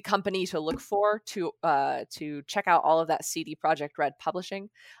the company to look for to check out all of that CD Projekt Red publishing.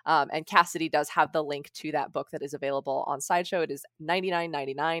 And Cassidy does have the link to that book that is available on Sideshow. It is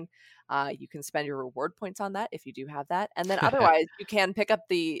 $99.99. You can spend your reward points on that if you do have that. And then otherwise, you can pick up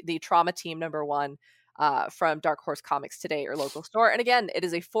the Trauma Team #1 from Dark Horse Comics today or local store. And again, it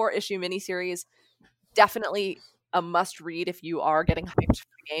is a 4-issue miniseries. Definitely a must read if you are getting hyped for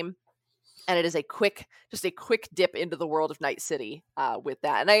the game. And it is a quick dip into the world of Night City with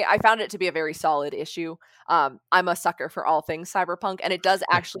that. And I found it to be a very solid issue. I'm a sucker for all things cyberpunk, and it does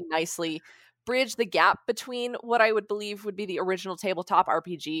actually nicely bridge the gap between what I would believe would be the original tabletop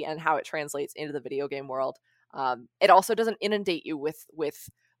RPG and how it translates into the video game world. It also doesn't inundate you with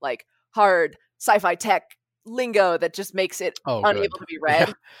like hard sci-fi tech lingo that just makes it unable to be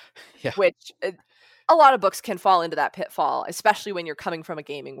read, yeah. Which a lot of books can fall into that pitfall, especially when you're coming from a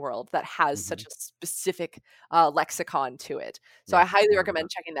gaming world that has such a specific lexicon to it. So I highly recommend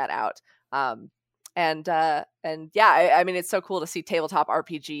checking that out. And yeah, I mean, it's so cool to see tabletop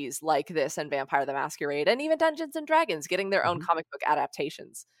RPGs like this and Vampire the Masquerade and even Dungeons and Dragons getting their own comic book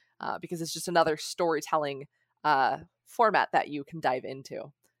adaptations because it's just another storytelling format that you can dive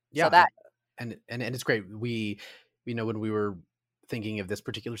into. Yeah, so that and it's great. We, when we were thinking of this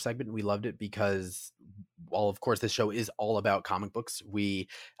particular segment, we loved it because, well, of course, this show is all about comic books. We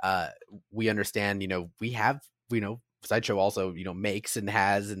understand, we have, Sideshow also, makes and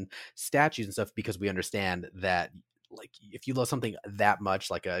has and statues and stuff, because we understand that, like, if you love something that much,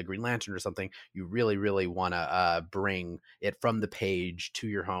 like a Green Lantern or something, you really, really want to bring it from the page to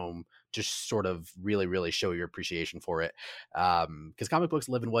your home to sort of really, really show your appreciation for it. Because comic books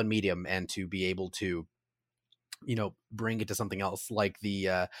live in one medium, and to be able to, bring it to something else, like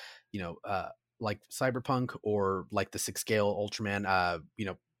like Cyberpunk, or like the 6 scale Ultraman,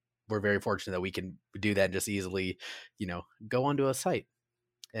 we're very fortunate that we can do that and just easily, go onto a site,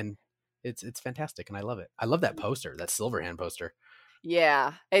 and it's fantastic, and I love it. I love that poster, that Silverhand poster.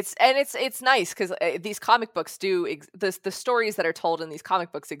 Yeah, it's nice because these comic books the stories that are told in these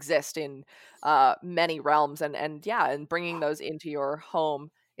comic books exist in many realms, and bringing those into your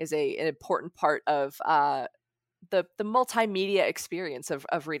home is an important part of the multimedia experience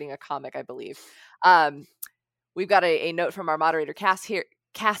of reading a comic, I believe. We've got a note from our moderator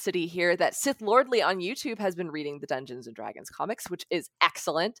Cassidy here that Sith Lordly on YouTube has been reading the Dungeons and Dragons comics, which is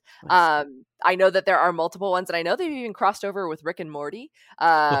excellent. Nice. I know that there are multiple ones, and I know they've even crossed over with Rick and Morty.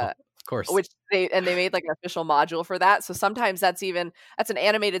 Of course. Which they made like an official module for that. So sometimes that's an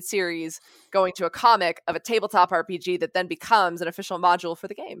animated series going to a comic of a tabletop RPG that then becomes an official module for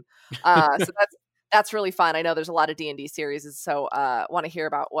the game. So that's really fun. I know there's a lot of D&D series, so want to hear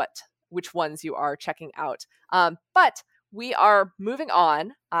about which ones you are checking out. But we are moving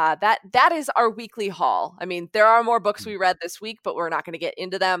on. That is our weekly haul. I mean, there are more books we read this week, but we're not going to get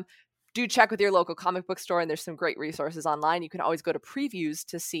into them. Do check with your local comic book store, and there's some great resources online. You can always go to previews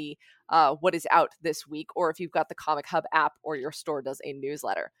to see what is out this week, or if you've got the Comic Hub app or your store does a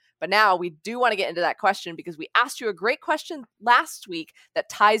newsletter. But now we do want to get into that question, because we asked you a great question last week that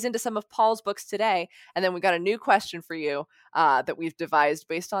ties into some of Paul's books today, and then we got a new question for you that we've devised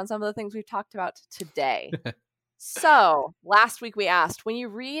based on some of the things we've talked about today. So last week we asked, when you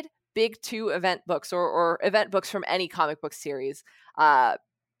read big 2 event books or event books from any comic book series,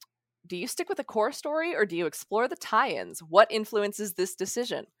 do you stick with a core story, or do you explore the tie-ins? What influences this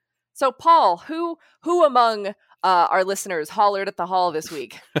decision? So, Paul, who among our listeners hollered at the hall this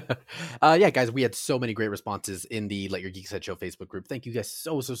week? Yeah, guys, we had so many great responses in the Let Your Geek Side Show Facebook group. Thank you guys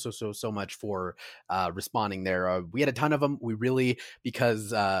so much for responding there. We had a ton of them. We really,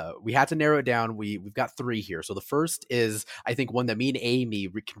 because we had to narrow it down. We've got 3 here. So the first is, I think, one that me and Amy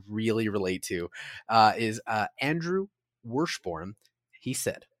can really relate to, is Andrew Wershborn. He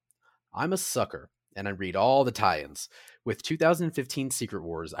said, "I'm a sucker, and I read all the tie-ins. With 2015 Secret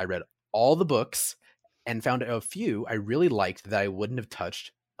Wars, I read all the books and found a few I really liked that I wouldn't have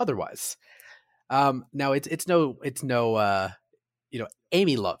touched otherwise." Now it's no,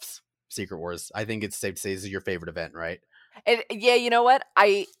 Amy loves Secret Wars. I think it's safe to say this is your favorite event, right? Yeah, you know what?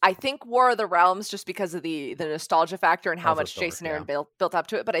 I think War of the Realms, just because of the nostalgia factor and how much Jason Aaron built up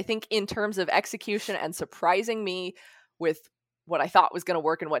to it. But I think in terms of execution and surprising me with what I thought was going to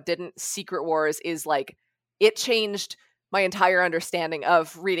work and what didn't, Secret Wars is like, it changed my entire understanding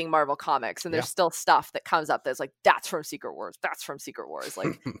of reading Marvel comics. And there's still stuff that comes up that's like, that's from Secret Wars. That's from Secret Wars.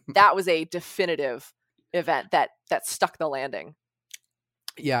 Like, that was a definitive event that stuck the landing.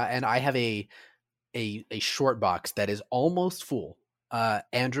 Yeah, and I have a short box that is almost full.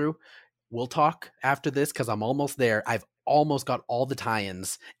 Andrew, we'll talk after this because I'm almost there. I've almost got all the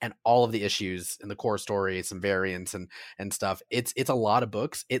tie-ins and all of the issues and the core story, some variants and stuff. It's a lot of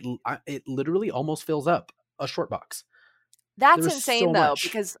books. It literally almost fills up a short box. That's insane, though,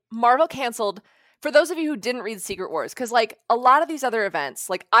 because Marvel canceled. For those of you who didn't read Secret Wars, because like a lot of these other events,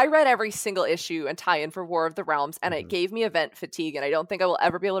 like I read every single issue and tie-in for War of the Realms, and it gave me event fatigue, and I don't think I will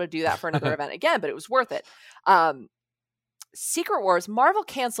ever be able to do that for another event again, but it was worth it. Secret Wars, Marvel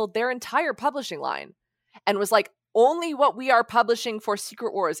canceled their entire publishing line and was like, only what we are publishing for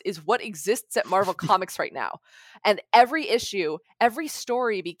Secret Wars is what exists at Marvel Comics right now. And every issue, every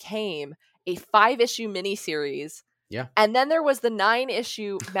story became a 5-issue miniseries. Yeah. And then there was the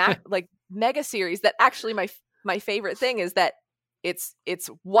 9-issue like mega series that actually my favorite thing is that it's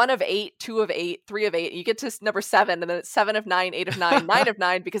 1 of 8, 2 of 8, 3 of 8. You get to number 7, and then it's 7 of 9, 8 of 9, 9 of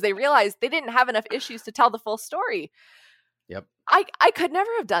 9, because they realized they didn't have enough issues to tell the full story. Yep. I could never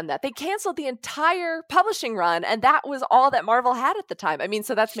have done that. They canceled the entire publishing run, and that was all that Marvel had at the time. I mean,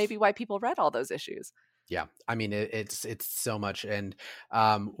 so that's maybe why people read all those issues. Yeah, I mean, it's so much. And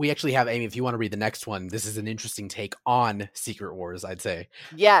we actually have, Amy, if you want to read the next one, this is an interesting take on Secret Wars, I'd say.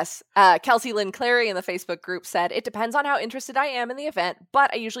 Yes. Kelsey Lynn Clary in the Facebook group said, "It depends on how interested I am in the event,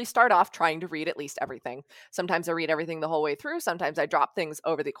 but I usually start off trying to read at least everything. Sometimes I read everything the whole way through. Sometimes I drop things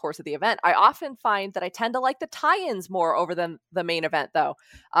over the course of the event. I often find that I tend to like the tie-ins more over than the main event, though.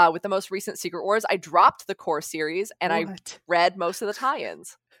 With the most recent Secret Wars, I dropped the core series, and I read most of the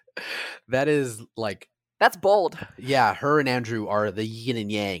tie-ins." That is like That's bold. Yeah, her and Andrew are the yin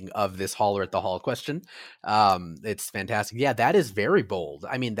and yang of this Holler at the Hall question. It's fantastic. Yeah, that is very bold.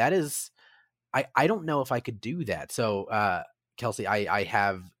 I mean, that is, I don't know if I could do that. So, Kelsey, I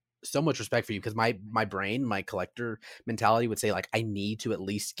have so much respect for you, because my brain, my collector mentality would say, like, I need to at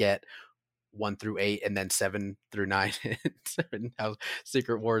least get 1 through 8 and then 7 through 9 and how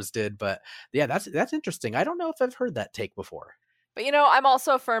Secret Wars did. But yeah, that's interesting. I don't know if I've heard that take before. But I'm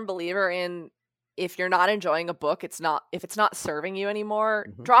also a firm believer in, if you're not enjoying a book, if it's not serving you anymore,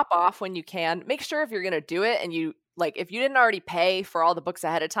 drop off when you can. Make sure if you're going to do it, and you, like, if you didn't already pay for all the books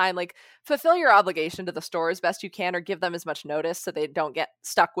ahead of time, like, fulfill your obligation to the store as best you can, or give them as much notice so they don't get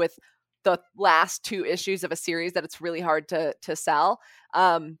stuck with the last 2 issues of a series that it's really hard to sell.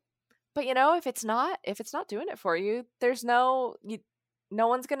 But if it's not doing it for you, there's no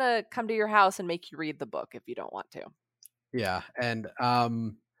one's going to come to your house and make you read the book if you don't want to. Yeah. And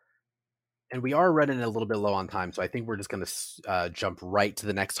we are running a little bit low on time, so I think we're just going to jump right to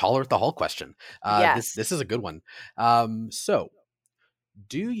the next Holler at the Hall question. Yes. This is a good one. So,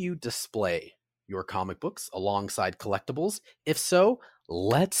 do you display your comic books alongside collectibles? If so,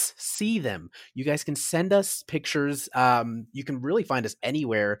 let's see them. You guys can send us pictures. You can really find us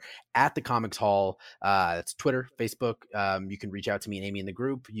anywhere at the Comics Hall. It's Twitter, Facebook. You can reach out to me and Amy in the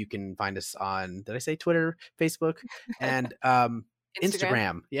group. You can find us on, did I say Twitter, Facebook, and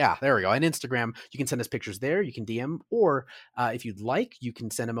Instagram. Yeah, there we go. And Instagram, you can send us pictures there. You can DM, or if you'd like, you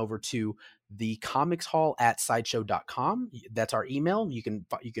can send them over to the Comics Hall at sideshow.com. That's our email. You can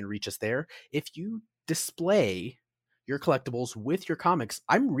reach us there. If you display your collectibles with your comics,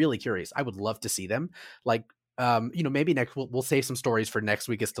 I'm really curious. I would love to see them. Like, maybe next we'll save some stories for next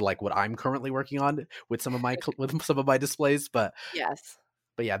week as to, like, what I'm currently working on with some of my displays. But yes.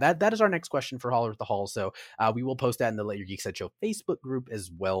 But yeah, that is our next question for Holler at the Hall. So we will post that in the Let Your Geek Sideshow Facebook group as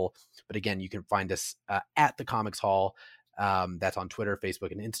well. But again, you can find us at the Comics Hall. That's on Twitter,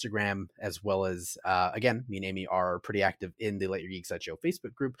 Facebook, and Instagram, as well as, again, me and Amy are pretty active in the Let Your Geek Sideshow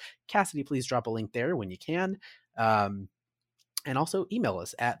Facebook group. Cassidy, please drop a link there when you can. And also email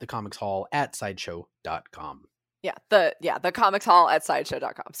us at thecomicshall@sideshow.com. Yeah, the Comics Hall at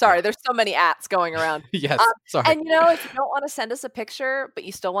sideshow.com. Sorry, there's so many @s going around. Yes, sorry. And if you don't want to send us a picture, but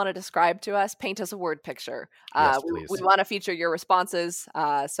you still want to describe to us, paint us a word picture. Yes, we want to feature your responses.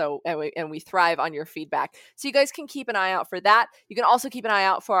 And we thrive on your feedback. So you guys can keep an eye out for that. You can also keep an eye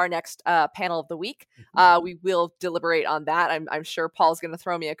out for our next panel of the week. We will deliberate on that. I'm sure Paul's going to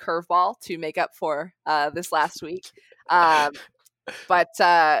throw me a curveball to make up for this last week. But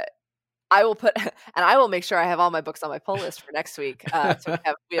I will make sure I have all my books on my pull list for next week. So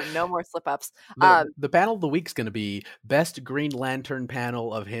we have no more slip ups. The panel of the week's going to be best Green Lantern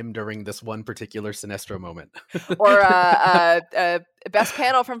panel of him during this one particular Sinestro moment, or best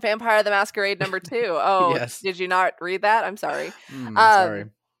panel from Vampire the Masquerade #2. Oh, yes. Did you not read that? I'm sorry. Sorry.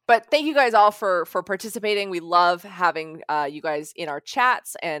 But thank you guys all for participating. We love having you guys in our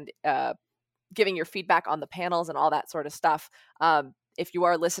chats and giving your feedback on the panels and all that sort of stuff. If you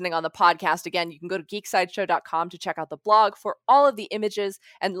are listening on the podcast, again, you can go to geeksideshow.com to check out the blog for all of the images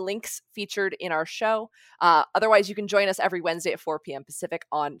and links featured in our show. Otherwise, you can join us every Wednesday at 4 p.m. Pacific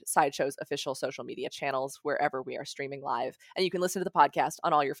on Sideshow's official social media channels, wherever we are streaming live. And you can listen to the podcast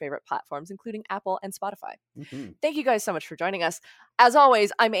on all your favorite platforms, including Apple and Spotify. Thank you guys so much for joining us. As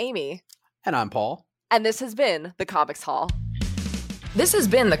always, I'm Amy. And I'm Paul. And this has been The Comics Hall. This has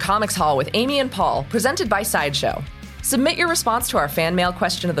been The Comics Hall with Amy and Paul, presented by Sideshow. Submit your response to our fan mail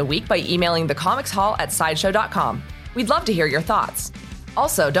question of the week by emailing thecomicshall@sideshow.com. We'd love to hear your thoughts.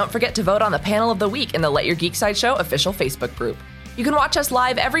 Also, don't forget to vote on the panel of the week in the Let Your Geek Sideshow official Facebook group. You can watch us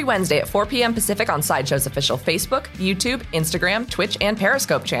live every Wednesday at 4 p.m. Pacific on Sideshow's official Facebook, YouTube, Instagram, Twitch, and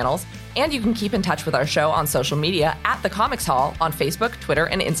Periscope channels. And you can keep in touch with our show on social media at The Comics Hall on Facebook, Twitter,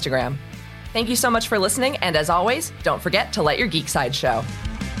 and Instagram. Thank you so much for listening, and as always, don't forget to let your geek side show.